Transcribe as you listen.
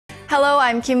Hello,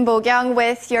 I'm Kim Bo-gyung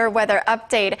with your weather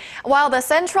update. While the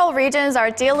central regions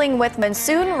are dealing with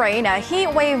monsoon rain, a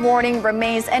heat wave warning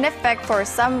remains in effect for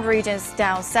some regions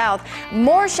down south.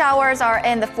 More showers are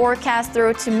in the forecast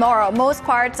through tomorrow. Most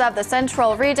parts of the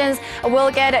central regions will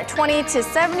get 20 to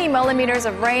 70 millimeters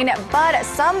of rain, but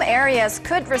some areas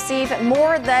could receive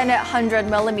more than 100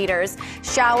 millimeters.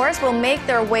 Showers will make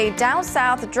their way down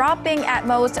south, dropping at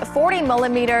most 40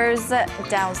 millimeters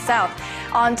down south.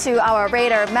 Onto our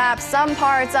radar map, some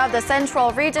parts of the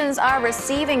central regions are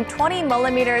receiving 20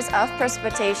 millimeters of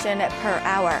precipitation per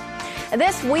hour.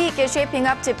 This week is shaping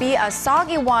up to be a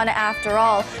soggy one after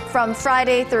all. From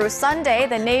Friday through Sunday,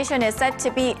 the nation is said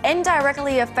to be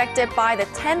indirectly affected by the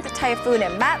 10th Typhoon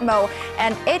Matmo,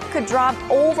 and it could drop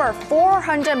over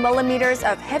 400 millimeters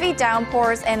of heavy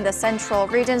downpours in the central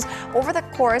regions over the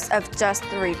course of just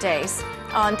 3 days.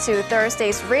 On to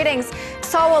Thursday's readings.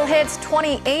 Seoul hits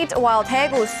 28 while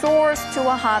Daegu soars to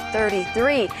a hot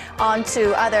 33. On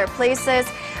to other places.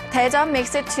 Daejeon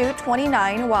makes it to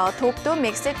 29 while Dokdo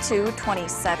makes it to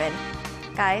 27.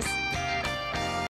 Guys.